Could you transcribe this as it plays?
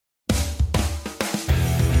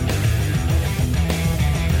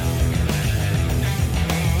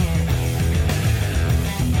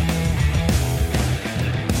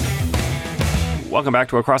Welcome back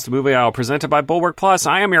to Across the Movie Aisle, presented by Bulwark Plus.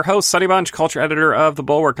 I am your host, Sonny Bunch, culture editor of The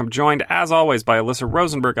Bulwark. I'm joined, as always, by Alyssa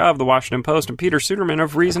Rosenberg of The Washington Post and Peter Suderman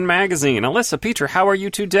of Reason Magazine. Alyssa, Peter, how are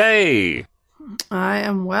you today? I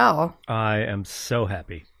am well. I am so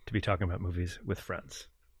happy to be talking about movies with friends.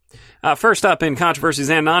 First up in controversies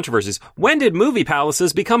and controversies, when did movie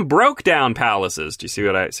palaces become broke-down palaces? Do you see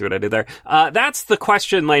what I did there? That's the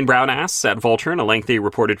question Lane Brown asks at Vulture in a lengthy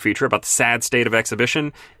reported feature about the sad state of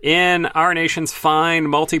exhibition in our nation's fine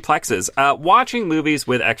multiplexes. Watching movies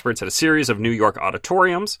with experts at a series of New York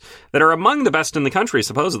auditoriums that are among the best in the country,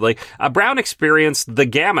 supposedly, Brown experienced the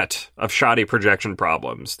gamut of shoddy projection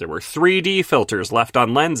problems. There were 3D filters left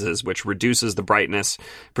on lenses, which reduces the brightness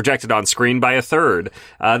projected on screen by a third.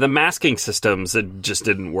 The masking systems that just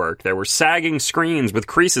didn't work. There were sagging screens with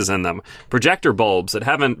creases in them. Projector bulbs that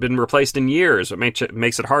haven't been replaced in years. It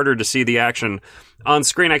makes it harder to see the action on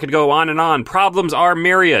screen. I could go on and on. Problems are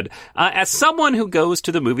myriad. As someone who goes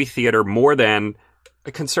to the movie theater more than,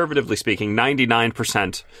 conservatively speaking,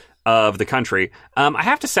 99% of the country, I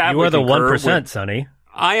have to sadly You are the concur 1%, Sonny.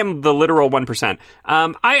 I am the literal 1%.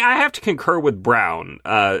 I have to concur with Brown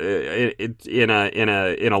in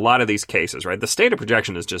a lot of these cases, right? The state of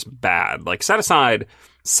projection is just bad. Like, set aside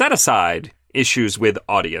issues with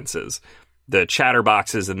audiences, the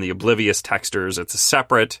chatterboxes and the oblivious texters. It's a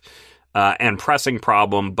separate and pressing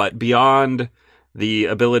problem, but beyond the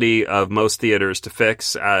ability of most theaters to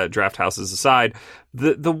fix, draft houses aside,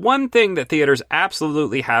 the one thing that theaters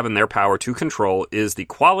absolutely have in their power to control is the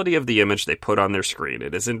quality of the image they put on their screen.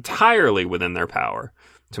 It is entirely within their power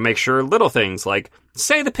to make sure little things like,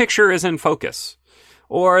 say the picture is in focus,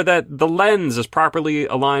 or that the lens is properly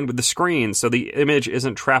aligned with the screen so the image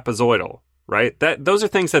isn't trapezoidal, right? Those are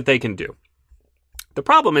things that they can do. The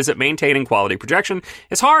problem is that maintaining quality projection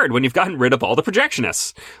is hard when you've gotten rid of all the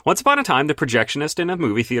projectionists. Once upon a time, the projectionist in a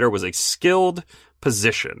movie theater was a skilled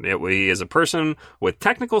position. He is a person with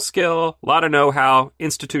technical skill, a lot of know-how,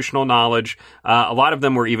 institutional knowledge. A lot of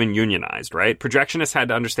them were even unionized, right? Projectionists had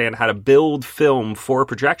to understand how to build film for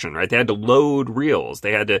projection, right? They had to load reels.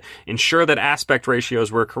 They had to ensure that aspect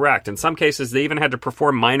ratios were correct. In some cases, they even had to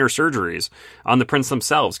perform minor surgeries on the prints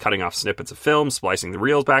themselves, cutting off snippets of film, splicing the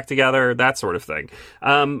reels back together, that sort of thing.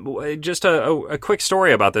 Just a quick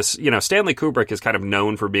story about this. You know, Stanley Kubrick is kind of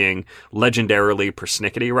known for being legendarily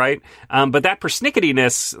persnickety, right? But that persnicketiness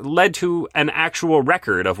led to an actual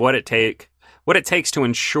record of what it takes to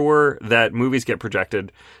ensure that movies get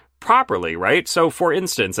projected properly, right? So, for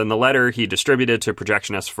instance, in the letter he distributed to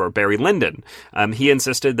projectionists for Barry Lyndon, he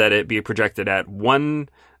insisted that it be projected at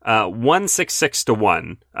 166 to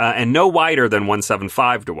 1, and no wider than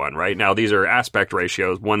 175 to 1, right? Now, these are aspect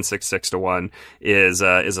ratios. 166 to 1 is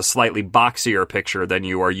a slightly boxier picture than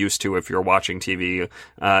you are used to if you're watching TV,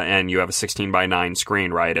 and you have a 16 by 9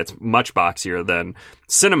 screen, right? It's much boxier than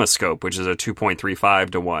CinemaScope, which is a 2.35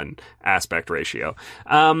 to 1 aspect ratio.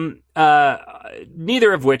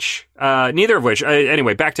 Neither of which,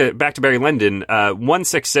 anyway, back to Barry Lyndon,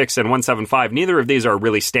 166 and 175, neither of these are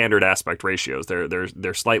really standard aspect ratios.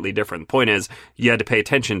 They're slightly different. The point is, you had to pay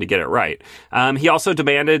attention to get it right. He also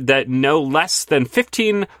demanded that no less than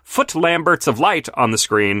 15 foot Lamberts of light on the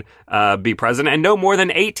screen, be present, and no more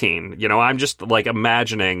than 18. You know, I'm just like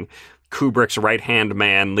imagining Kubrick's right-hand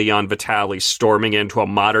man, Leon Vitali, storming into a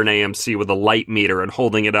modern AMC with a light meter and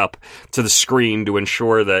holding it up to the screen to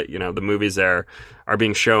ensure that, you know, the movies there are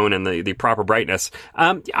being shown in the proper brightness.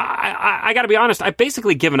 I got to be honest, I've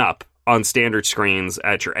basically given up on standard screens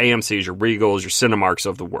at your AMCs, your Regals, your Cinemarks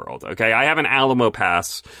of the world. Okay, I have an Alamo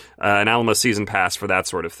pass, an Alamo season pass for that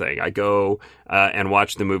sort of thing. I go and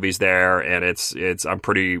watch the movies there, and it's I'm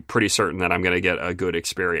pretty certain that I'm going to get a good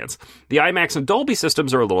experience. The IMAX and Dolby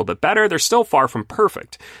systems are a little bit better. They're still far from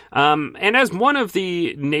perfect. And as one of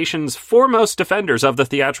the nation's foremost defenders of the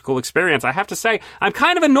theatrical experience, I have to say I'm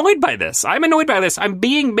kind of annoyed by this. I'm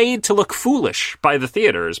being made to look foolish by the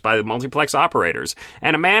theaters, by the multiplex operators,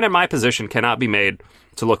 and a man in my position cannot be made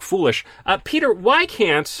to look foolish. Peter, why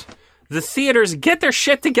can't the theaters get their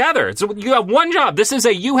shit together? So you have one job. This is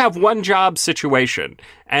a you have one job situation,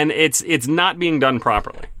 and it's not being done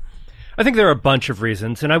properly. I think there are a bunch of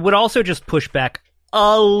reasons, and I would also just push back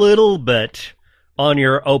a little bit on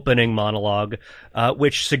your opening monologue,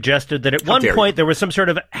 which suggested that at one point there was some sort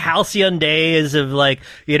of halcyon days of, like,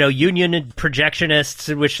 you know, union and projectionists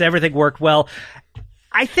in which everything worked well.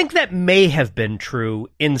 I think that may have been true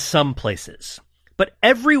in some places, but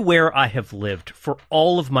everywhere I have lived for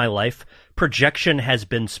all of my life, projection has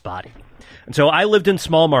been spotty. And so I lived in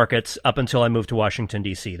small markets up until I moved to Washington,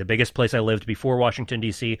 D.C. The biggest place I lived before Washington,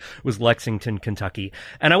 D.C. was Lexington, Kentucky.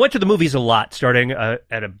 And I went to the movies a lot starting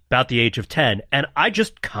at about the age of 10. And I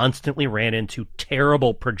just constantly ran into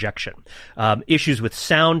terrible projection. Issues with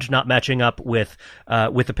sound not matching up with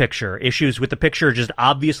the picture. Issues with the picture just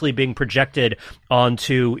obviously being projected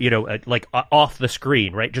onto, like off the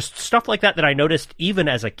screen, right? Just stuff like that I noticed even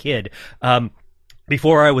as a kid.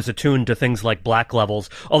 Before I was attuned to things like black levels,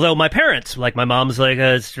 although my parents, like my mom's like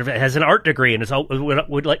has an art degree and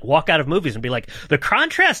would like walk out of movies and be like, the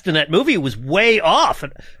contrast in that movie was way off.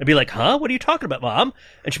 And I'd be like, huh? What are you talking about, Mom?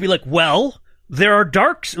 And she'd be like, well, there are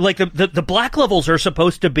darks, like the black levels are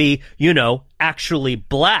supposed to be, actually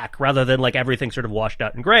black rather than like everything sort of washed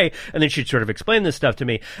out in gray. And then she'd sort of explain this stuff to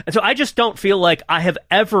me. And so I just don't feel like I have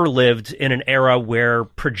ever lived in an era where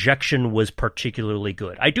projection was particularly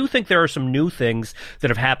good. I do think there are some new things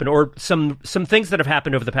that have happened, or some things that have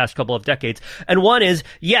happened over the past couple of decades. And one is,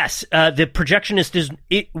 yes, the projectionist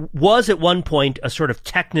it was at one point a sort of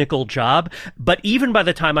technical job, but even by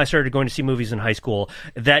the time I started going to see movies in high school,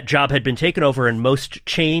 that job had been taken over in most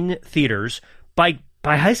chain theaters by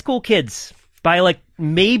high school kids. By like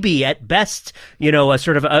maybe at best, a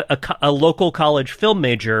sort of a local college film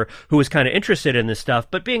major who was kind of interested in this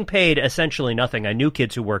stuff, but being paid essentially nothing. I knew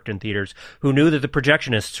kids who worked in theaters who knew that the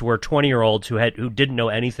projectionists were 20-year-olds who didn't know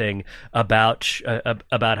anything about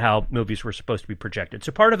how movies were supposed to be projected.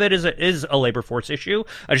 So part of it is a labor force issue.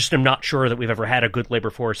 I just am not sure that we've ever had a good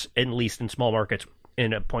labor force, at least in small markets,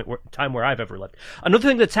 in a time where I've ever lived. Another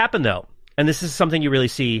thing that's happened though, and this is something you really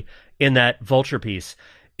see in that Vulture piece,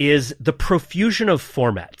 is the profusion of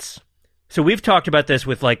formats. So we've talked about this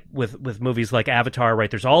with movies like Avatar, right?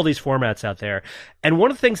 There's all these formats out there. And one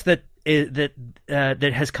of the things that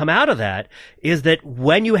has come out of that is that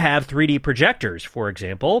when you have 3D projectors, for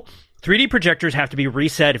example, 3D projectors have to be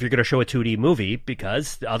reset if you're going to show a 2D movie,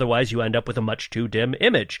 because otherwise you end up with a much too dim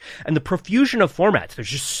image. And the profusion of formats, there's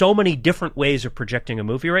just so many different ways of projecting a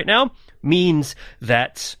movie right now, means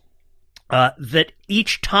that that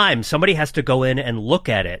each time somebody has to go in and look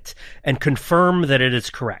at it and confirm that it is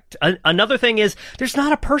correct. Another thing is there's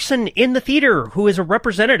not a person in the theater who is a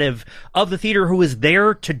representative of the theater who is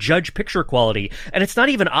there to judge picture quality. And it's not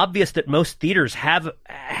even obvious that most theaters have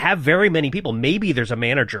very many people. Maybe there's a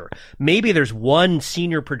manager. Maybe there's one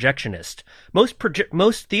senior projectionist.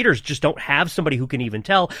 Most theaters just don't have somebody who can even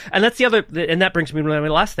tell. And that's and that brings me to my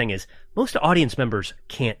last thing is most audience members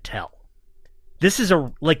can't tell. This is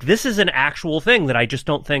an actual thing that I just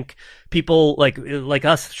don't think people like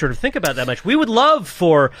us sort of think about that much. We would love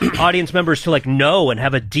for audience members to know and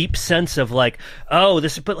have a deep sense of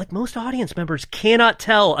but most audience members cannot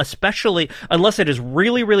tell, especially unless it is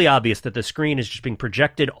really, really obvious that the screen is just being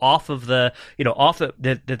projected off of that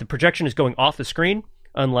the projection is going off the screen.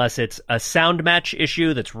 Unless it's a sound match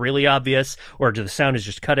issue that's really obvious, or the sound is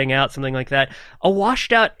just cutting out, something like that. A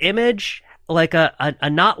washed out image, like a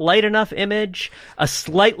not light enough image, a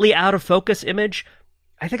slightly out of focus image,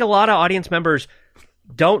 I think a lot of audience members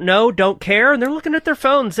don't know, don't care, and they're looking at their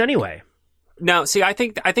phones anyway. Now, see, I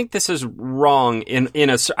think this is wrong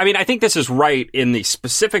I think this is right in the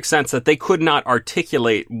specific sense that they could not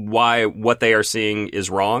articulate why what they are seeing is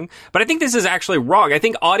wrong. But I think this is actually wrong. I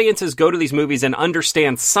think audiences go to these movies and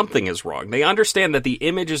understand something is wrong. They understand that the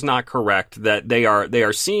image is not correct, that they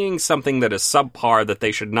are seeing something that is subpar, that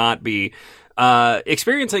they should not be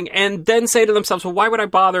experiencing, and then say to themselves, well, why would I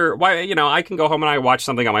bother? Why, I can go home and I watch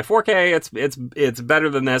something on my 4K. It's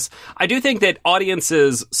better than this. I do think that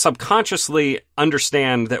audiences subconsciously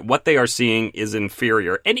understand that what they are seeing is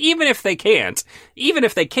inferior. And even if they can't,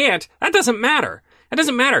 that doesn't matter. It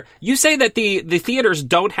doesn't matter. You say that the theaters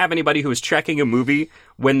don't have anybody who is checking a movie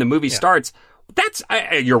when the movie starts.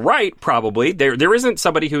 You're right, probably. There isn't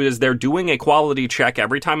somebody who is there doing a quality check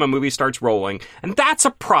every time a movie starts rolling. And that's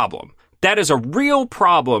a problem. That is a real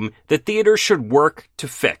problem that theaters should work to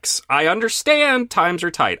fix. I understand times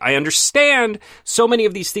are tight. I understand so many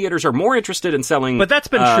of these theaters are more interested in selling. But that's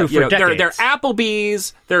been true for decades. They're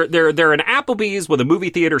Applebee's. They're an Applebee's with a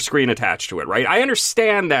movie theater screen attached to it, right? I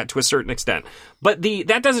understand that to a certain extent. But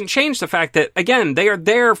that doesn't change the fact that, again, they are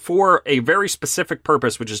there for a very specific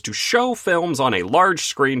purpose, which is to show films on a large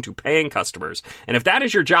screen to paying customers. And if that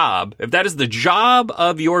is your job, if that is the job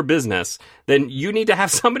of your business, then you need to have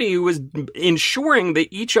somebody who is ensuring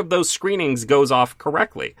that each of those screenings goes off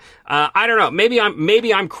correctly. I don't know. Maybe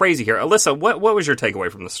I'm crazy here. Alyssa, what was your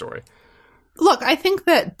takeaway from the story? Look, I think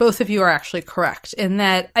that both of you are actually correct in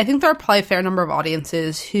that I think there are probably a fair number of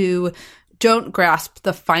audiences who don't grasp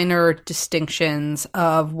the finer distinctions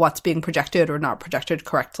of what's being projected or not projected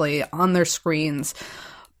correctly on their screens.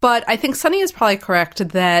 But I think Sunny is probably correct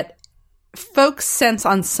that folks sense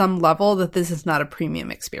on some level that this is not a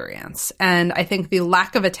premium experience. And I think the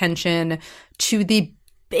lack of attention to the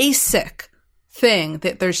basic thing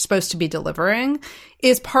that they're supposed to be delivering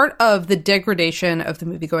is part of the degradation of the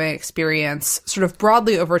movie-going experience sort of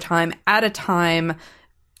broadly over time, at a time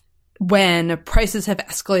when prices have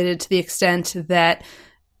escalated to the extent that,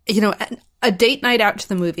 you know, a date night out to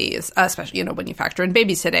the movies, especially, you know, when you factor in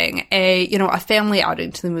babysitting, a family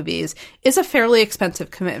outing to the movies is a fairly expensive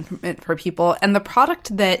commitment for people. And the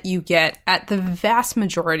product that you get at the vast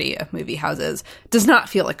majority of movie houses does not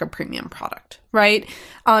feel like a premium product, right?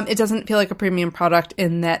 It doesn't feel like a premium product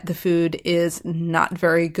in that the food is not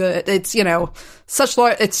very good. It's, you know,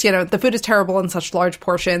 the food is terrible in such large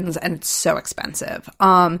portions and it's so expensive.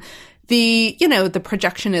 The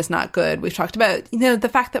projection is not good. We've talked about, you know, the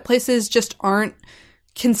fact that places just aren't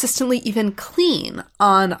consistently even clean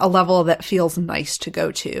on a level that feels nice to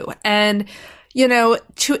go to. And,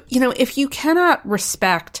 if you cannot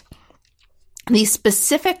respect the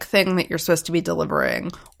specific thing that you're supposed to be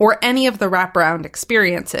delivering or any of the wraparound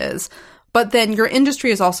experiences, but then your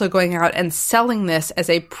industry is also going out and selling this as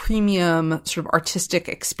a premium sort of artistic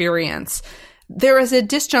experience, there is a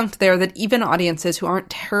disjunct there that even audiences who aren't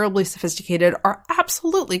terribly sophisticated are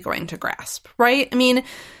absolutely going to grasp, right? I mean,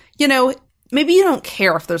 you know, maybe you don't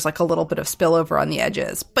care if there's like a little bit of spillover on the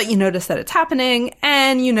edges, but you notice that it's happening,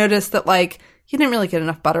 and you notice that like you didn't really get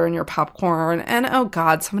enough butter in your popcorn, and oh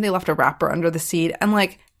God, somebody left a wrapper under the seat, and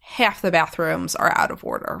like half the bathrooms are out of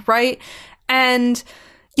order, right? And,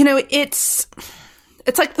 you know, it's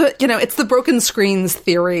like it's the broken screens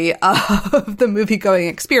theory of the movie-going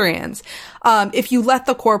experience. If you let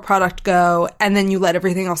the core product go and then you let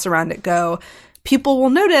everything else around it go, people will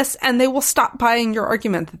notice and they will stop buying your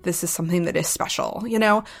argument that this is something that is special. You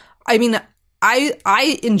know, I mean, I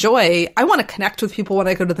want to connect with people when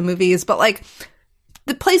I go to the movies, but like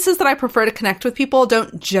the places that I prefer to connect with people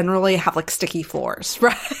don't generally have like sticky floors,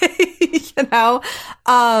 right? You know,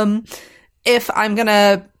 if I'm going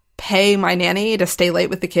to pay my nanny to stay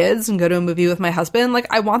late with the kids and go to a movie with my husband, like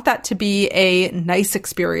I want that to be a nice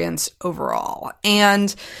experience overall.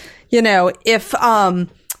 And, you know, if I'm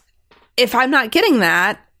not getting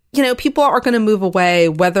that, you know, people are going to move away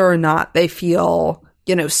whether or not they feel,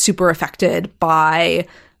 you know, super affected by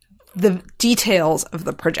the details of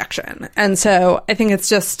the projection. And so I think it's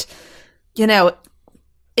just, you know,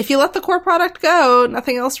 if you let the core product go,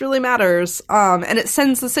 nothing else really matters. And it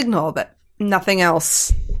sends the signal that nothing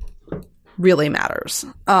else really matters.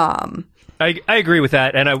 I agree with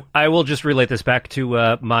that, and I will just relate this back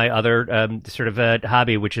to my other sort of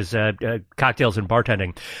hobby, which is cocktails and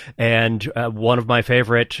bartending. And one of my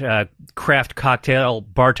favorite craft cocktail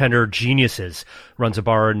bartender geniuses runs a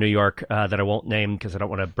bar in New York that I won't name because I don't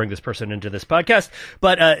want to bring this person into this podcast.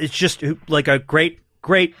 But it's just like a great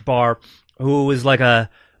bar who is like a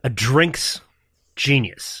drinks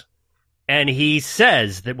genius. And he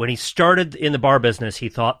says that when he started in the bar business, he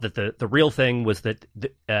thought that the real thing was that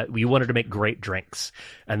we wanted to make great drinks,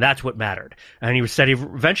 and that's what mattered. And he said he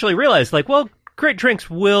eventually realized, like, well, great drinks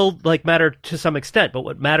will like matter to some extent, but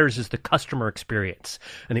what matters is the customer experience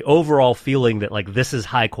and the overall feeling that like this is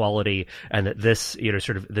high quality and that this, you know,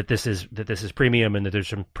 sort of that this is premium and that there's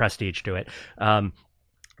some prestige to it.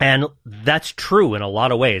 And that's true in a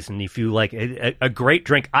lot of ways. And if you like a great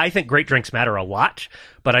drink, I think great drinks matter a lot.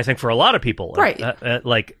 But I think for a lot of people, right.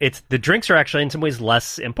 Like it's the drinks are actually in some ways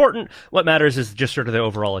less important. What matters is just sort of the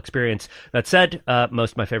overall experience. That said,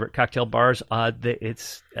 most of my favorite cocktail bars,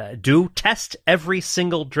 do test every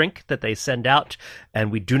single drink that they send out,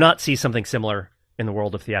 and we do not see something similar in the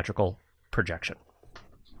world of theatrical projection.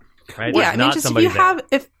 Right? Yeah, I mean, just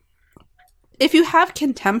if you have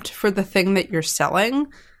contempt for the thing that you're selling,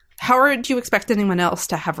 how do you expect anyone else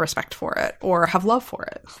to have respect for it or have love for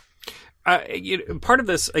it? Part of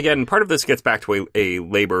this gets back to a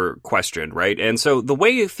labor question, right? And so the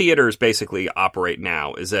way theaters basically operate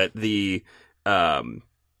now is that the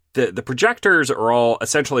projectors are all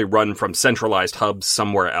essentially run from centralized hubs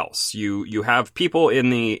somewhere else. You have people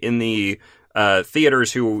in the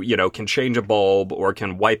theaters who, you know, can change a bulb or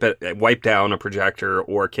can wipe down a projector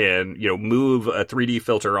or can, you know, move a 3D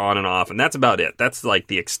filter on and off. And that's about it. That's like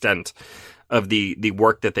the extent of the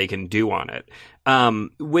work that they can do on it.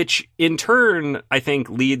 Which in turn, I think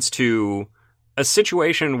leads to a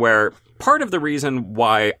situation where part of the reason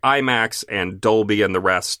why IMAX and Dolby and the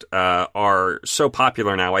rest are so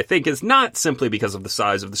popular now, I think, is not simply because of the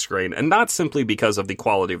size of the screen and not simply because of the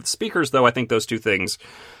quality of the speakers, though I think those two things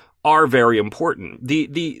are very important.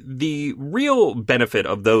 The real benefit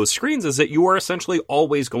of those screens is that you are essentially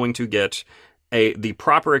always going to get the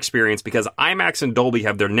proper experience, because IMAX and Dolby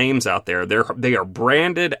have their names out there. They are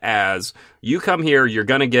branded as, you come here, you're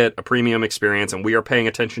going to get a premium experience, and we are paying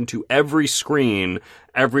attention to every screen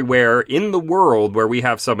everywhere in the world where we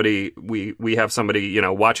have somebody, we have somebody, you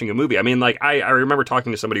know, watching a movie. I mean, like, I remember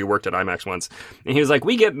talking to somebody who worked at IMAX once, and he was like,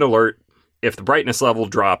 we get an alert if the brightness level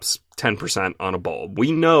drops 10% on a bulb.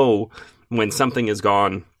 We know when something has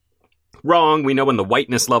gone wrong. We know when the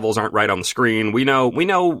whiteness levels aren't right on the screen. We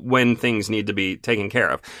know when things need to be taken care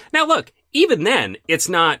of. Now, look, even then, it's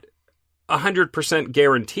not 100%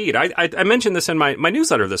 guaranteed. I mentioned this in my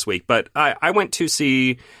newsletter this week, but I went to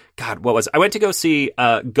see, I went to go see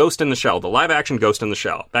Ghost in the Shell, the live action Ghost in the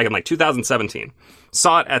Shell, back in like 2017.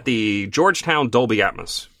 Saw it at the Georgetown Dolby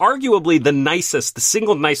Atmos. Arguably the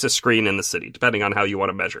single nicest screen in the city, depending on how you want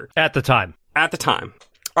to measure. At the time.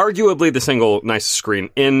 Arguably the single nicest screen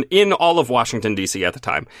in all of Washington, D.C. at the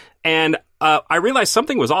time. And I realized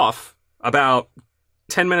something was off about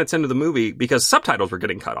 10 minutes into the movie because subtitles were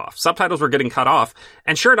getting cut off.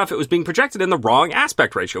 And sure enough, it was being projected in the wrong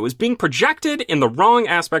aspect ratio. It was being projected in the wrong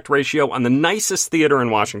aspect ratio on the nicest theater in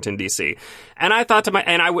Washington, D.C. And I thought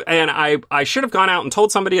to I should have gone out and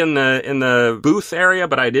told somebody in the booth area,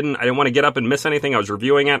 but I didn't want to get up and miss anything. I was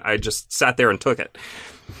reviewing it. I just sat there and took it.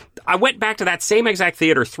 I went back to that same exact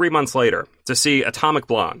theater 3 months later to see Atomic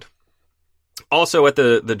Blonde, also at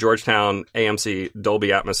the Georgetown AMC Dolby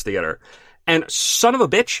Atmos Theater. And son of a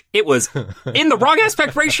bitch, it was in the wrong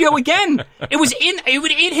aspect ratio again.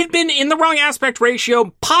 It had been in the wrong aspect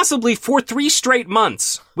ratio possibly for 3 straight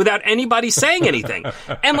months without anybody saying anything.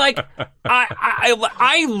 And like, I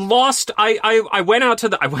went out as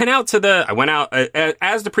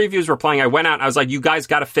the previews were playing, I went out and I was like, you guys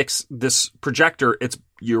got to fix this projector.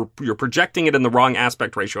 You're projecting it in the wrong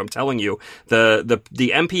aspect ratio. I'm telling you, the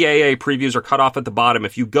MPAA previews are cut off at the bottom.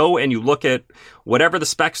 If you go and you look at whatever the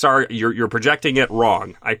specs are, you're projecting it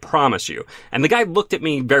wrong. I promise you. And the guy looked at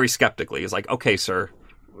me very skeptically. He's like, okay, sir,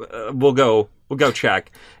 we'll go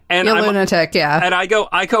check. And you're lunatic, yeah. And I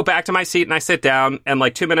go back to my seat and I sit down, and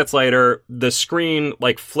like 2 minutes later, the screen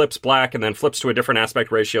like flips black and then flips to a different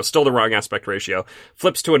aspect ratio, still the wrong aspect ratio,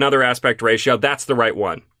 flips to another aspect ratio. That's the right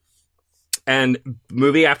one. And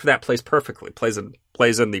movie after that plays perfectly, plays in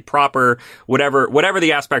the proper, whatever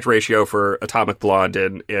the aspect ratio for Atomic Blonde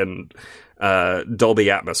in Dolby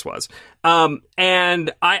Atmos was.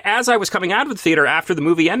 And as I was coming out of the theater after the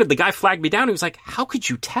movie ended, the guy flagged me down. He was like, how could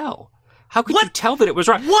you tell? How could you tell that it was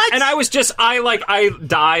wrong? What? And I was just, I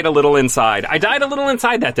died a little inside. I died a little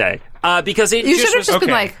inside that day. Because it you just should have just been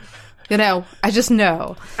like, you know, I just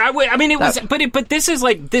know. I mean, it was, but this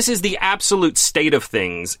is the absolute state of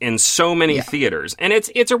things in so many theaters, and it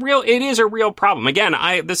is a real problem. Again,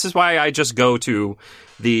 this is why I just go to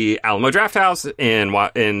the Alamo Drafthouse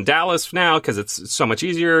in Dallas now, because it's so much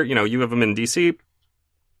easier. You know, you have them in DC.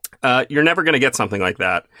 You're never going to get something like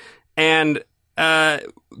that, and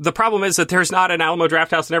the problem is that there's not an Alamo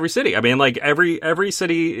Drafthouse in every city. I mean, like every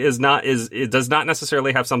city it does not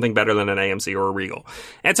necessarily have something better than an AMC or a Regal.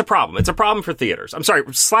 And it's a problem. It's a problem for theaters. I'm sorry,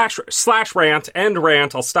 slash rant, end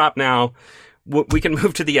rant. I'll stop now. We can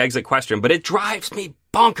move to the exit question, but it drives me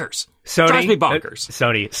bonkers. Drives me bonkers.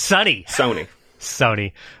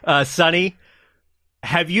 Sonny,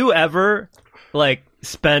 have you ever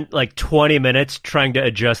spent 20 minutes trying to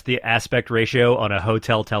adjust the aspect ratio on a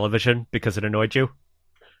hotel television because it annoyed you?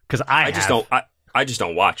 Because I just don't watch.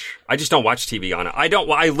 I just don't watch TV on it. I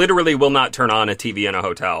literally will not turn on a TV in a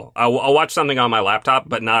hotel. I'll watch something on my laptop,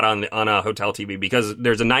 but not on a hotel TV, because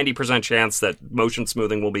there's a 90% chance that motion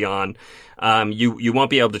smoothing will be on. You won't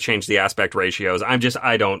be able to change the aspect ratios. I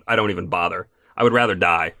don't even bother. I would rather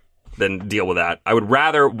die than deal with that. I would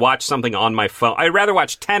rather watch something on my phone. I'd rather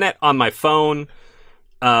watch Tenet on my phone,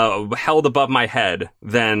 held above my head,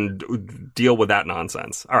 than deal with that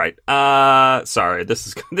nonsense. All right. Sorry,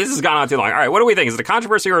 this has gone on too long. All right, what do we think? Is it a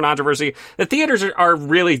controversy or a controversy? The theaters are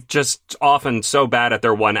really just often so bad at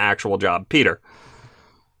their one actual job. Peter.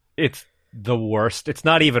 It's the worst. It's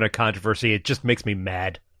not even a controversy. It just makes me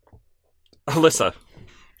mad. Alyssa.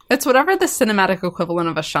 It's whatever the cinematic equivalent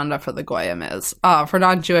of Ashanda for the Goyim is. For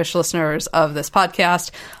non-Jewish listeners of this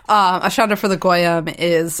podcast, Ashanda for the Goyim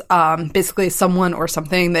is basically someone or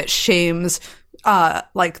something that shames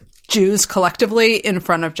Jews collectively in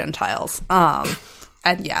front of Gentiles. And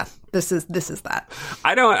yeah, this is that.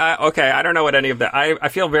 I don't know what any of that. I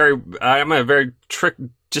feel I'm a very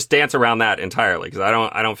just dance around that entirely, because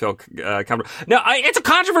I don't feel comfortable. No, it's a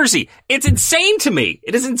controversy. It's insane to me.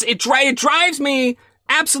 It drives me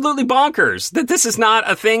absolutely bonkers that this is not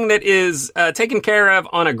a thing that is taken care of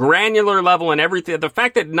on a granular level in every theater. The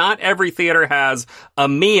fact that not every theater has a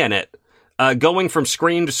me in it going from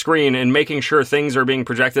screen to screen and making sure things are being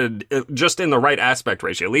projected just in the right aspect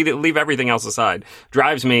ratio. Leave everything else aside.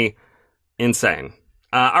 Drives me insane.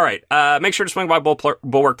 All right. Make sure to swing by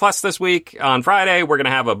Bulwark Plus this week. On Friday, we're going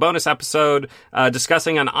to have a bonus episode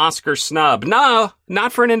discussing an Oscar snub. No,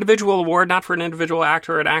 not for an individual award, not for an individual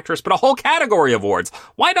actor and actress, but a whole category of awards.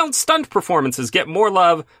 Why don't stunt performances get more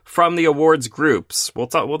love from the awards groups?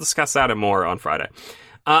 We'll discuss that and more on Friday.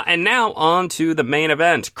 And now on to the main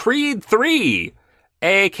event. Creed 3,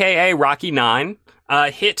 a.k.a. Rocky 9.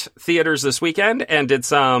 Hit theaters this weekend and did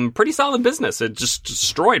some pretty solid business. It just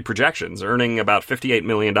destroyed projections, earning about $58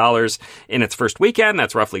 million in its first weekend.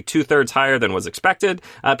 That's roughly 2/3 higher than was expected.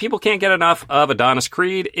 People can't get enough of Adonis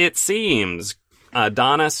Creed, it seems.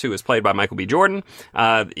 Adonis, who is played by Michael B. Jordan,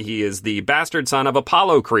 he is the bastard son of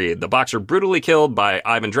Apollo Creed, the boxer brutally killed by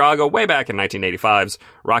Ivan Drago way back in 1985's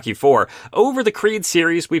Rocky IV. Over the Creed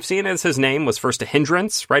series, we've seen as his name was first a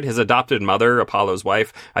hindrance, right? His adopted mother, Apollo's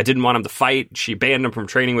wife, didn't want him to fight. She banned him from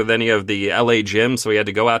training with any of the LA gyms, so he had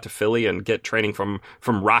to go out to Philly and get training from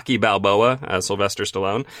Rocky Balboa, Sylvester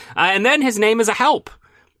Stallone. And then his name is a help,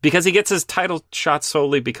 because he gets his title shot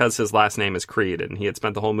solely because his last name is Creed, and he had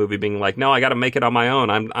spent the whole movie being like, no, I gotta make it on my own.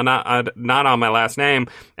 I'm not on my last name.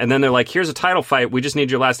 And then they're like, here's a title fight. We just need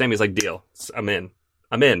your last name. He's like, deal. I'm in.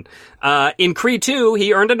 In Creed 2,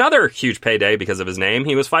 he earned another huge payday because of his name.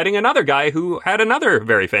 He was fighting another guy who had another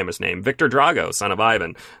very famous name, Victor Drago, son of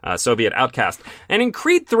Ivan, Soviet outcast. And in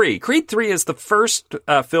Creed 3 is the first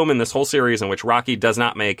film in this whole series in which Rocky does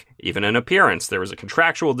not make even an appearance. There was a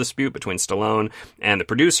contractual dispute between Stallone and the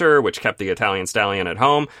producer, which kept the Italian stallion at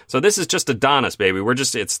home. So this is just Adonis, baby.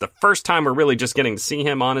 It's the first time we're really just getting to see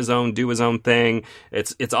him on his own, do his own thing.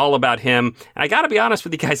 It's all about him. And I gotta be honest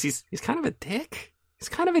with you guys, he's kind of a dick. He's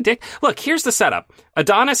kind of a dick. Look, here's the setup.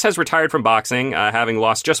 Adonis has retired from boxing, having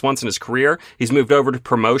lost just once in his career. He's moved over to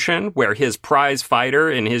promotion, where his prize fighter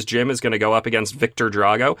in his gym is going to go up against Victor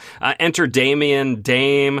Drago. Enter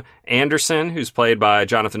Dame Anderson, who's played by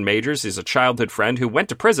Jonathan Majors. He's a childhood friend who went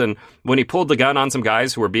to prison when he pulled the gun on some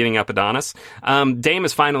guys who were beating up Adonis. Dame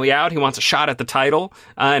is finally out. He wants a shot at the title.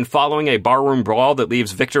 And following a barroom brawl that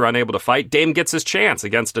leaves Victor unable to fight, Dame gets his chance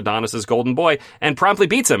against Adonis's golden boy and promptly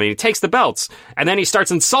beats him. And he takes the belts. And then he starts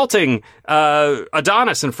insulting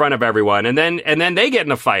Adonis in front of everyone. And then they get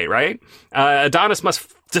in a fight, right? Adonis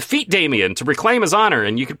must defeat Damien to reclaim his honor.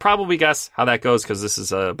 And you could probably guess how that goes because this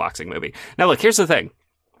is a boxing movie. Now, look, here's the thing.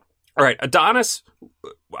 All right, Adonis,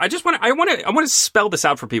 I want to spell this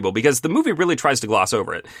out for people because the movie really tries to gloss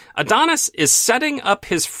over it. Adonis is setting up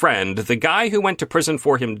his friend, the guy who went to prison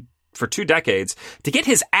for him for 2 decades, to get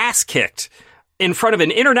his ass kicked in front of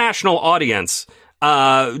an international audience,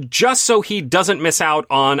 just so he doesn't miss out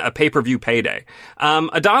on a pay-per-view payday.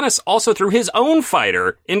 Adonis also threw his own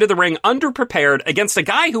fighter into the ring underprepared against a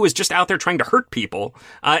guy who was just out there trying to hurt people,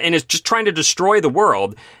 and is just trying to destroy the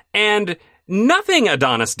world. And nothing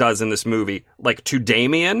Adonis does in this movie, like to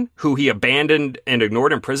Damien, who he abandoned and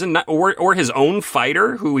ignored in prison, or his own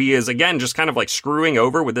fighter, who he is, again, just kind of like screwing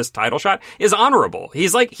over with this title shot, is honorable. He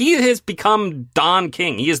has become Don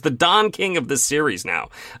King. He is the Don King of this series now.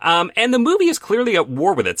 And the movie is clearly at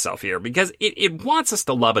war with itself here because it wants us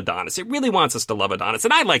to love Adonis. It really wants us to love Adonis.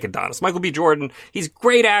 And I like Adonis. Michael B. Jordan, he's a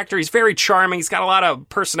great actor. He's very charming. He's got a lot of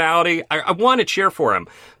personality. I want to cheer for him.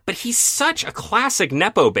 But he's such a classic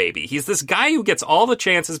Nepo baby. He's this guy who gets all the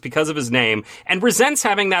chances because of his name and resents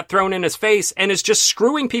having that thrown in his face and is just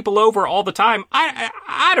screwing people over all the time.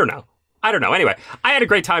 I don't know. Anyway, I had a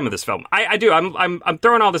great time with this film. I do. I'm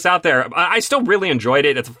throwing all this out there. I still really enjoyed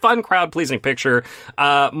it. It's a fun, crowd-pleasing picture.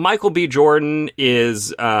 Michael B. Jordan is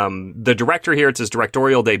the director here. It's his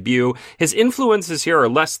directorial debut. His influences here are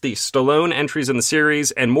less the Stallone entries in the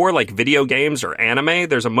series and more like video games or anime.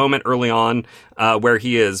 There's a moment early on where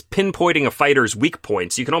he is pinpointing a fighter's weak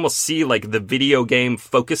points. You can almost see like the video game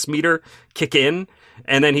focus meter kick in.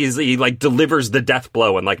 And then he like delivers the death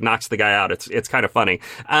blow and like knocks the guy out. It's kind of funny.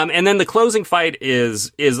 And then the closing fight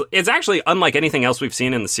is actually unlike anything else we've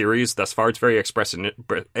seen in the series thus far. It's very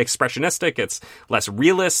expressionistic. It's less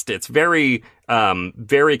realist. It's very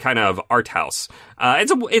kind of art house.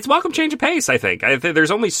 It's welcome change of pace, I think.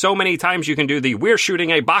 There's only so many times you can do the we're shooting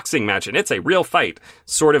a boxing match and it's a real fight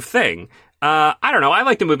sort of thing. I don't know. I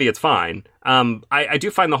like the movie. It's fine. I do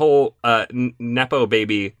find the whole Nepo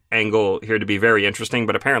baby angle here to be very interesting,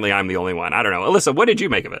 but apparently I'm the only one. I don't know. Alyssa, what did you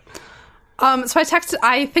make of it? So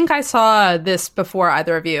I think I saw this before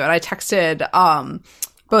either of you, and I texted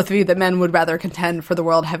both of you that men would rather contend for the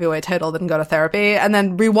world heavyweight title than go to therapy, and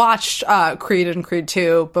then rewatched Creed and Creed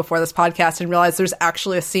 2 before this podcast and realized there's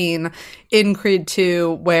actually a scene in Creed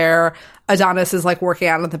 2 where Adonis is like working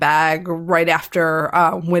out of the bag right after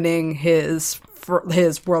winning his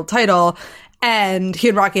world title. And he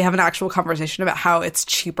and Rocky have an actual conversation about how it's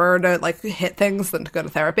cheaper to like hit things than to go to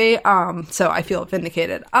therapy. So I feel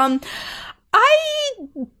vindicated. I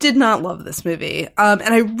did not love this movie. And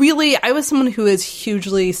I was someone who is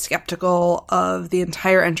hugely skeptical of the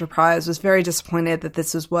entire enterprise, was very disappointed that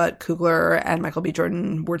this is what Coogler and Michael B.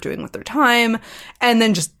 Jordan were doing with their time, and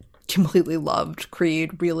then just completely loved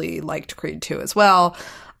Creed, really liked Creed 2 as well.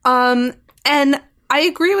 And I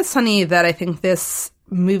agree with Sunny that I think this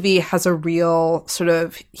movie has a real sort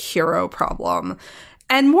of hero problem.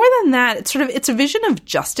 And more than that, its vision of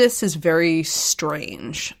justice is very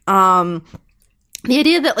strange. The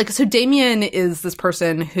idea that, like, so Damien is this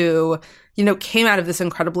person who, you know, came out of this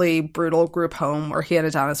incredibly brutal group home where he and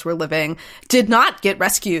Adonis were living, did not get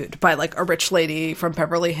rescued by, like, a rich lady from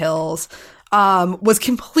Beverly Hills, was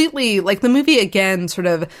completely, like, the movie again sort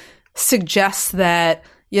of suggests that,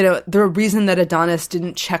 you know, the reason that Adonis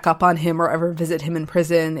didn't check up on him or ever visit him in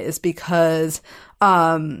prison is because,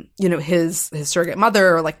 you know, his surrogate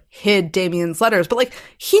mother, like, hid Damien's letters. But, like,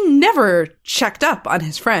 he never checked up on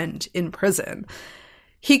his friend in prison.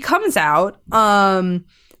 He comes out,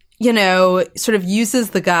 you know, sort of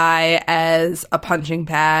uses the guy as a punching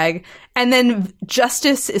bag. And then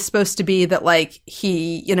justice is supposed to be that, like,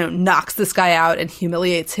 he, you know, knocks this guy out and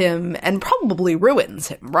humiliates him and probably ruins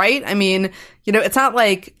him, right? I mean, you know, it's not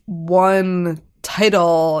like one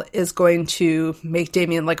title is going to make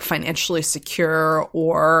Damien, like, financially secure,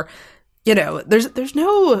 or, you know, there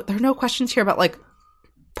are no questions here about, like,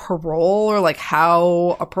 parole or, like,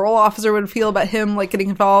 how a parole officer would feel about him, like, getting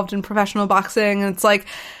involved in professional boxing. And it's like,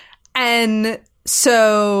 and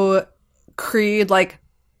so Creed, like,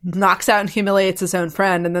 knocks out and humiliates his own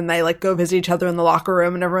friend, and then they, like, go visit each other in the locker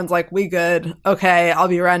room, and everyone's like, we good. Okay, I'll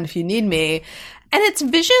be around if you need me. And its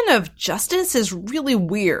vision of justice is really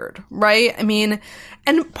weird, right? I mean,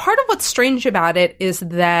 and part of what's strange about it is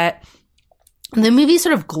that the movie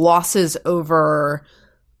sort of glosses over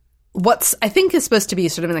what's, I think, is supposed to be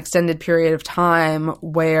sort of an extended period of time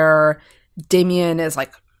where Damien is,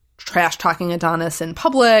 like, trash-talking Adonis in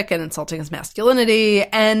public and insulting his masculinity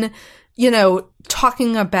and, you know,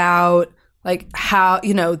 talking about, like, how,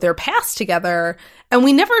 you know, their past together. And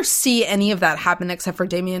we never see any of that happen except for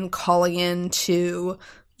Damien calling in to,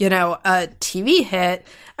 you know, a TV hit.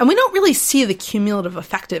 And we don't really see the cumulative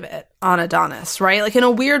effect of it on Adonis, right? Like, in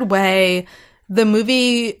a weird way, the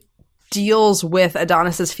movie deals with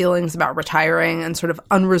Adonis's feelings about retiring and sort of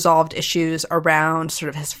unresolved issues around sort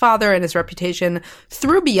of his father and his reputation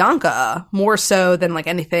through Bianca, more so than, like,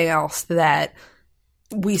 anything else that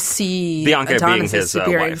we see Bianca Adonis being his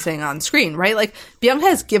experiencing on screen, right? Like, Bianca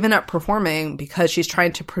has given up performing because she's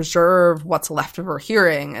trying to preserve what's left of her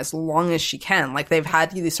hearing as long as she can. Like, they've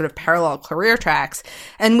had these sort of parallel career tracks,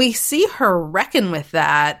 and we see her reckon with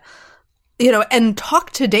that, you know, and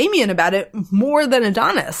talk to Damien about it more than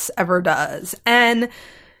Adonis ever does. And,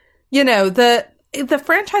 you know, the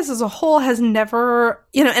franchise as a whole has never,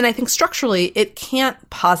 you know, and I think structurally it can't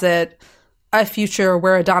posit a future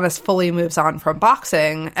where Adonis fully moves on from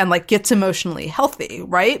boxing and, like, gets emotionally healthy,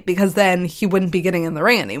 right? Because then he wouldn't be getting in the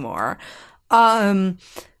ring anymore. And,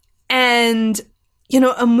 you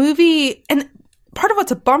know, a movie, and part of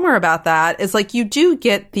what's a bummer about that is, like, you do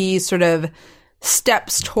get these sort of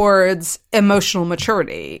steps towards emotional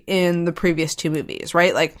maturity in the previous two movies,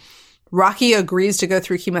 right? Like, Rocky agrees to go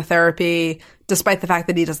through chemotherapy despite the fact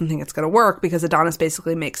that he doesn't think it's going to work because Adonis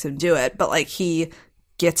basically makes him do it. But, like, he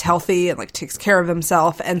gets healthy and, like, takes care of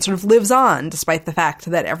himself and sort of lives on despite the fact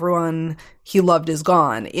that everyone he loved is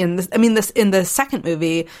gone. In the second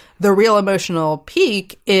movie, the real emotional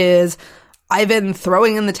peak is Ivan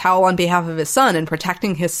throwing in the towel on behalf of his son and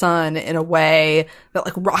protecting his son in a way that,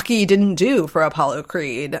 like, Rocky didn't do for Apollo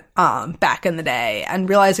Creed back in the day, and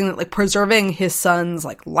realizing that, like, preserving his son's,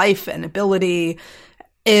 like, life and ability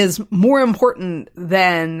is more important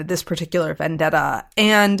than this particular vendetta.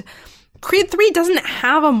 And Creed 3 doesn't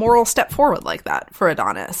have a moral step forward like that for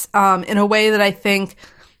Adonis, in a way that I think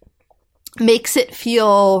makes it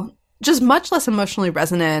feel just much less emotionally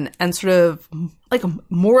resonant and sort of, like,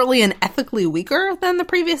 morally and ethically weaker than the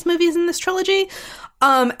previous movies in this trilogy.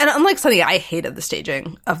 And unlike Sunny, I hated the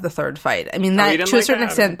staging of the third fight. I mean, that to a certain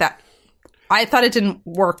extent, that I thought it didn't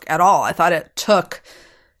work at all. I thought it took,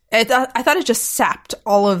 I thought it just sapped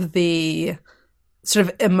all of the sort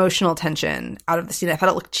of emotional tension out of the scene. I thought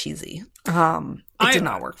it looked cheesy. It did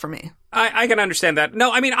not work for me. I can understand that.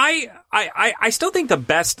 No, I mean, I still think the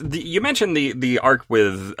best. You mentioned the arc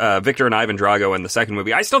with Victor and Ivan Drago in the second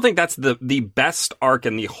movie. I still think that's the best arc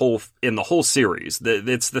in the whole series.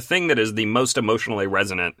 It's the thing that is the most emotionally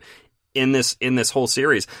resonant in this whole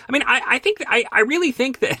series. I mean, I really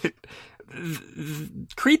think that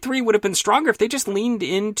Creed 3 would have been stronger if they just leaned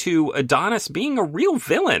into Adonis being a real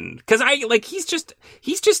villain. Because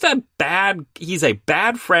he's a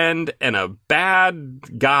bad friend and a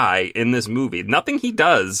bad guy in this movie. Nothing he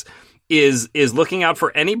does is looking out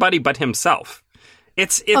for anybody but himself.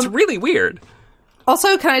 It's really weird.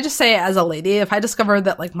 Also, can I just say, as a lady, if I discovered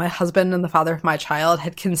that, like, my husband and the father of my child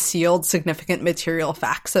had concealed significant material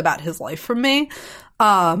facts about his life from me,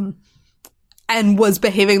 and was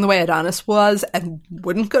behaving the way Adonis was and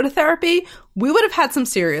wouldn't go to therapy, we would have had some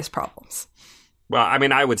serious problems. Well, I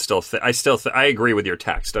mean, I agree with your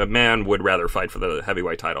text. A man would rather fight for the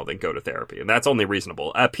heavyweight title than go to therapy, and that's only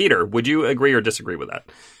reasonable. Peter, would you agree or disagree with that?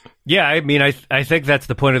 Yeah, I mean, I think that's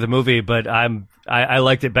the point of the movie, but I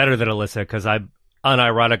liked it better than Alyssa because I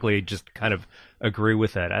unironically just kind of agree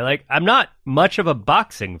with it. I'm not much of a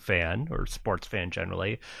boxing fan or sports fan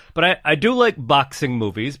generally, but I do like boxing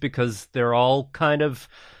movies because they're all kind of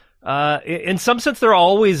in some sense they're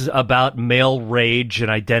always about male rage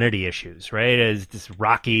and identity issues, right? It's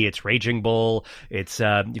Rocky, it's Raging Bull, it's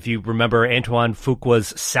if you remember Antoine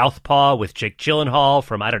Fuqua's Southpaw with Jake Gyllenhaal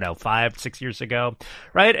from 5-6 years ago,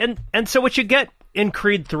 right? And so what you get in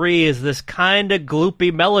Creed 3 is this kind of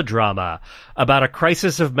gloopy melodrama about a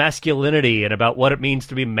crisis of masculinity and about what it means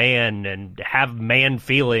to be man and have man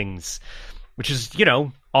feelings, which is,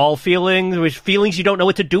 all feelings you don't know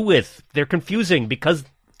what to do with. They're confusing because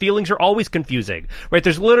feelings are always confusing, right?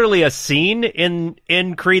 There's literally a scene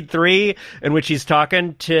in Creed 3 in which he's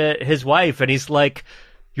talking to his wife and he's like,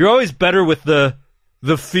 "You're always better with the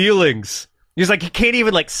feelings." He's like, he can't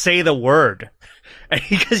even say the word.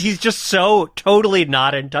 Because he's just so totally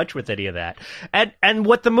not in touch with any of that. And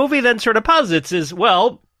what the movie then sort of posits is,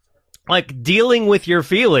 well, dealing with your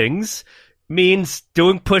feelings means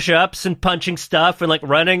doing push-ups and punching stuff and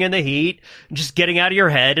running in the heat and just getting out of your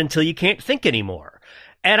head until you can't think anymore.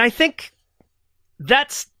 And I think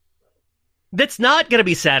that's not going to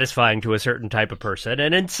be satisfying to a certain type of person.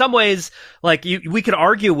 And in some ways, we could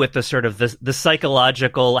argue with the sort of the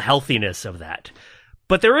psychological healthiness of that.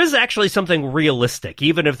 But there is actually something realistic,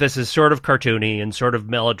 even if this is sort of cartoony and sort of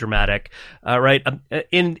melodramatic, right?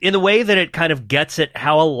 In the way that it kind of gets at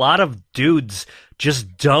how a lot of dudes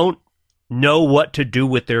just don't know what to do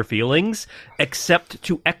with their feelings except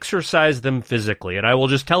to exercise them physically. And I will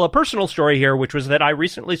just tell a personal story here, which was that I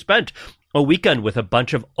recently spent a weekend with a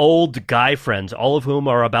bunch of old guy friends, all of whom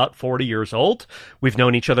are about 40 years old. We've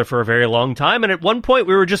known each other for a very long time. And at one point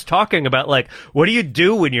we were just talking about what do you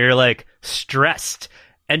do when you're stressed?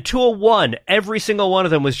 And to a one, every single one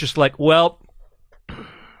of them was just well,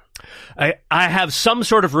 I have some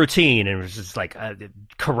sort of routine, and it was just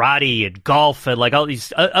karate and golf and all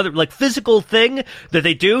these other physical thing that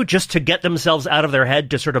they do just to get themselves out of their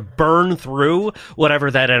head to sort of burn through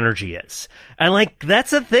whatever that energy is. And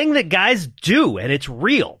that's a thing that guys do, and it's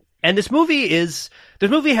real. And this movie has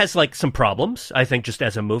some problems, I think, just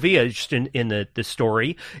as a movie, just in the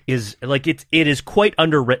story is it is quite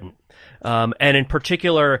underwritten. And in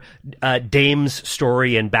particular, Dame's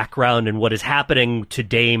story and background and what is happening to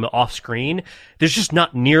Dame off screen, there's just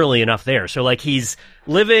not nearly enough there. So he's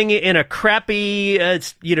living in a crappy,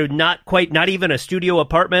 not even a studio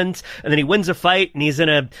apartment. And then he wins a fight and he's in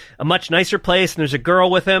a much nicer place. And there's a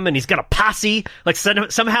girl with him and he's got a posse.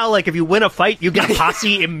 Somehow, if you win a fight, you get a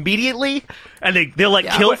posse immediately and they'll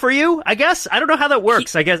kill for you, I guess. I don't know how that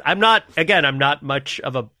works. I guess I'm not much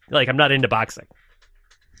of a, I'm not into boxing.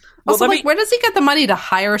 Also, where does he get the money to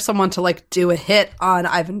hire someone to do a hit on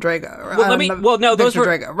Ivan Drago? Those were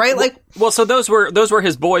Drago, right? So those were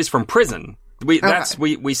his boys from prison. We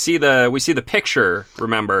see the picture.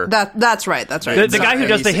 Remember that's right. The guy who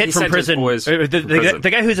does the hit from prison. The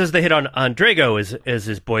guy who does the hit on Drago is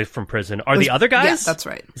his boy from prison. Are the other guys? Yeah, that's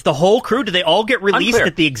right. Is the whole crew? Do they all get released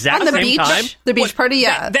at the exact same time? The beach party,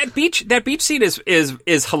 yeah. That beach scene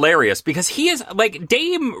is hilarious because he is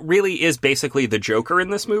Dame really is basically the Joker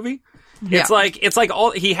in this movie. Yeah. It's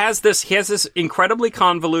all he has this incredibly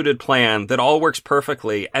convoluted plan that all works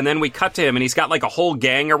perfectly, and then we cut to him and he's got a whole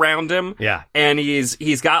gang around him. Yeah. And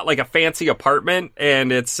he's got a fancy apartment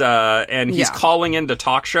and it's he's calling into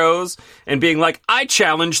talk shows and being I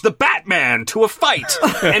challenge the Batman to a fight.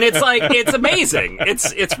 And it's amazing.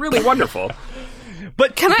 It's really wonderful.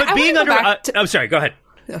 But being under I'm sorry, go ahead.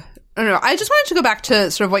 No, I just wanted to go back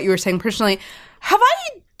to sort of what you were saying personally. Have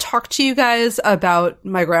I talked to you guys about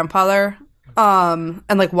my grandfather? and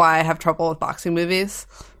like why I have trouble with boxing movies.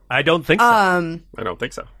 I don't think so. I don't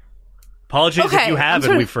think so. Apologies if you have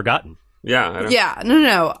and we've forgotten. Yeah. I don't. Yeah.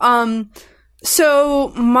 No. So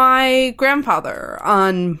my grandfather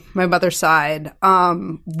on my mother's side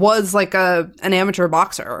was like an amateur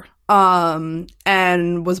boxer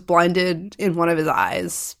and was blinded in one of his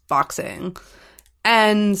eyes boxing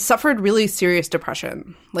and suffered really serious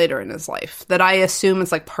depression later in his life that I assume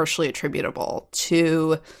is like partially attributable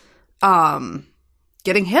to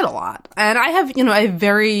getting hit a lot. And I have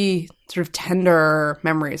very sort of tender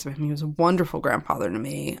memories of him. He was a wonderful grandfather to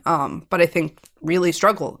me, but I think really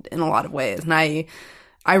struggled in a lot of ways. And I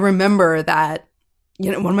remember that,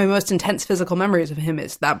 one of my most intense physical memories of him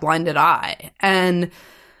is that blinded eye. And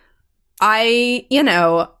I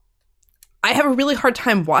have a really hard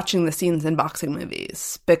time watching the scenes in boxing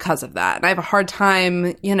movies because of that. And I have a hard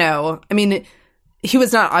time, he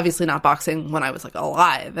was obviously not boxing when I was like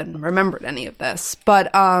alive and remembered any of this. But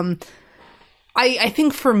I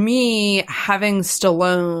think for me, having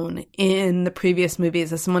Stallone in the previous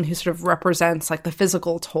movies as someone who sort of represents like the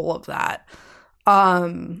physical toll of that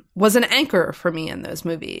was an anchor for me in those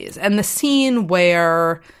movies. And the scene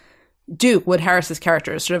where Duke, Wood Harris's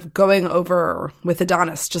character, is sort of going over with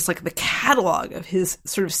Adonis just like the catalog of his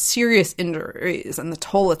sort of serious injuries and the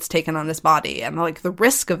toll it's taken on his body and like the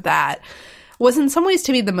risk of that was in some ways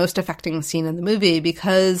to me the most affecting scene in the movie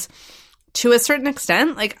because to a certain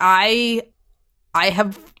extent, like I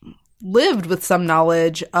have lived with some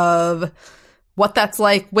knowledge of what that's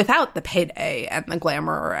like without the payday and the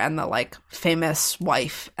glamour and the like famous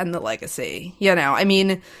wife and the legacy.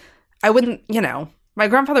 I wouldn't, my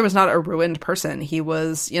grandfather was not a ruined person. He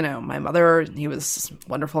was, my mother, he was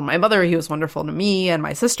wonderful to my mother. He was wonderful to me and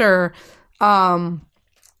my sister. But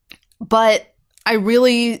I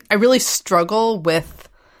really struggle with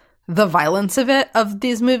the violence of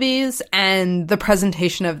these movies and the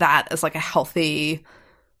presentation of that as like a healthy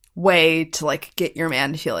way to like get your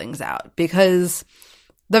man feelings out because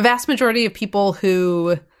the vast majority of people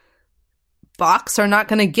who box are not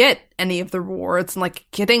going to get any of the rewards and like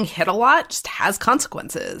getting hit a lot just has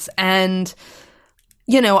consequences. And,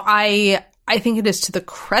 I think it is to the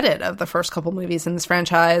credit of the first couple movies in this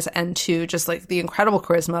franchise and to just like the incredible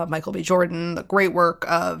charisma of Michael B. Jordan, the great work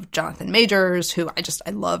of Jonathan Majors, who I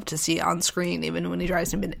love to see on screen, even when he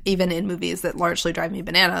drives me, even in movies that largely drive me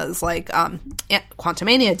bananas, like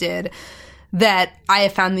Quantumania did, that I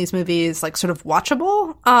have found these movies like sort of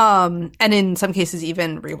watchable, and in some cases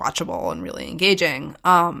even rewatchable and really engaging.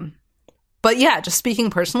 But yeah, just speaking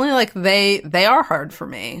personally, like they are hard for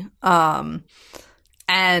me.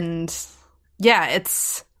 And yeah,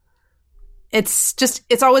 it's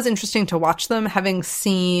always interesting to watch them, having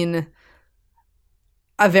seen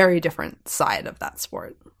a very different side of that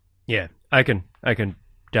sport. Yeah, I can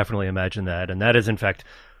definitely imagine that. And that is, in fact,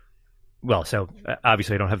 well, so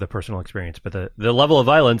obviously I don't have the personal experience, but the level of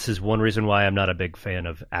violence is one reason why I'm not a big fan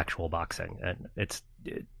of actual boxing. And it's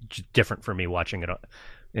different for me watching it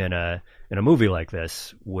in a movie like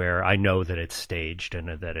this, where I know that it's staged and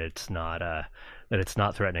that it's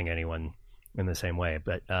not threatening anyone in the same way.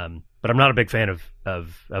 But I'm not a big fan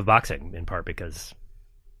of boxing, in part because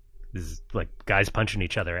this is like guys punching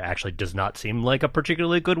each other actually does not seem like a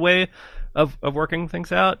particularly good way of working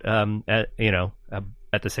things out.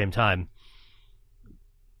 At the same time,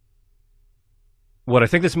 what I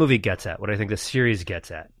think this movie gets at, what I think this series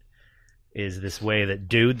gets at, is this way that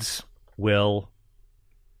dudes will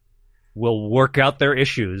work out their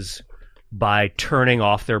issues by turning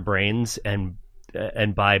off their brains and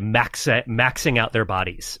by maxing out their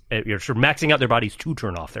bodies. You're sort of maxing out their bodies to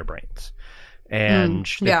turn off their brains. And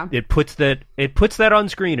it puts that on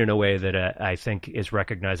screen in a way that I think is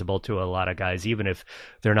recognizable to a lot of guys, even if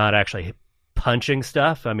they're not actually punching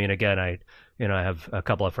stuff. I mean, again, I have a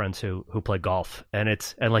couple of friends who play golf, and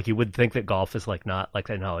like you would think that golf is like not like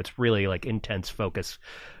that. No, it's really like intense focus,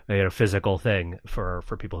 physical thing for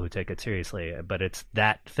people who take it seriously. But it's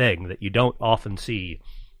that thing that you don't often see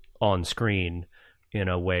on screen in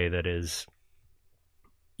a way that is,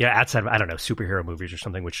 outside of, I don't know, superhero movies or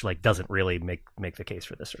something, which like doesn't really make the case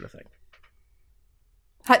for this sort of thing.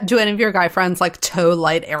 Do any of your guy friends like tow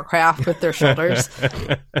light aircraft with their shoulders? Not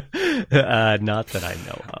that I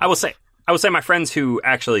know of. I will say my friends who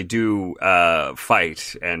actually do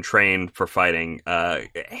fight and train for fighting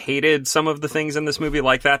hated some of the things in this movie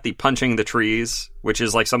like that. The punching the trees which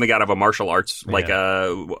is like something out of a martial arts, like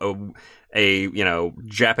a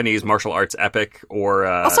Japanese martial arts epic, or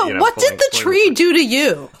also, what did the tree do to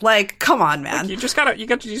you? Like, come on, man! Like, you just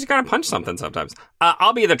gotta punch something sometimes.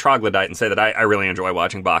 I'll be the troglodyte and say that I really enjoy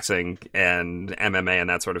watching boxing and MMA and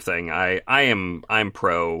that sort of thing. I'm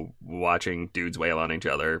pro watching dudes wail on each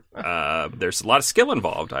other. There's a lot of skill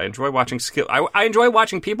involved. I enjoy watching skill. I enjoy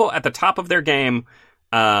watching people at the top of their game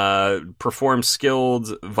perform skilled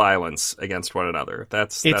violence against one another.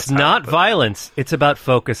 It's not violence. It's about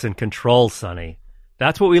focus and control, Sonny.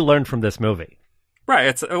 That's what we learned from this movie. Right.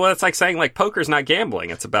 It's like saying like poker's not gambling.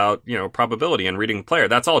 It's about, probability and reading the player.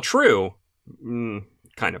 That's all true.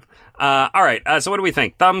 Kind of. All right. So what do we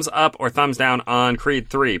think? Thumbs up or thumbs down on Creed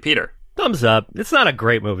 3? Peter? Thumbs up. It's not a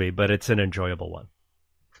great movie, but it's an enjoyable one.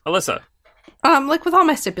 Alyssa? Like with all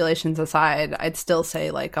my stipulations aside, I'd still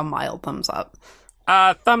say like a mild thumbs up.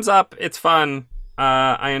 Thumbs up. It's fun.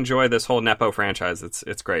 I enjoy this whole Nepo franchise.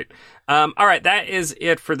 It's great. All right, that is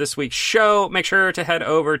it for this week's show. Make sure to head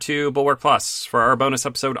over to Bulwark Plus for our bonus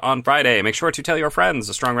episode on Friday. Make sure to tell your friends.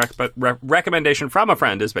 A strong recommendation from a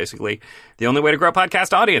friend is basically the only way to grow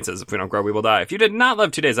podcast audiences. If we don't grow, we will die. If you did not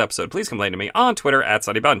love today's episode, please complain to me on Twitter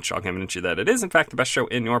 @SunnyBunch. I'll convince you that it is, in fact, the best show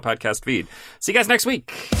in your podcast feed. See you guys next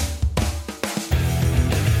week.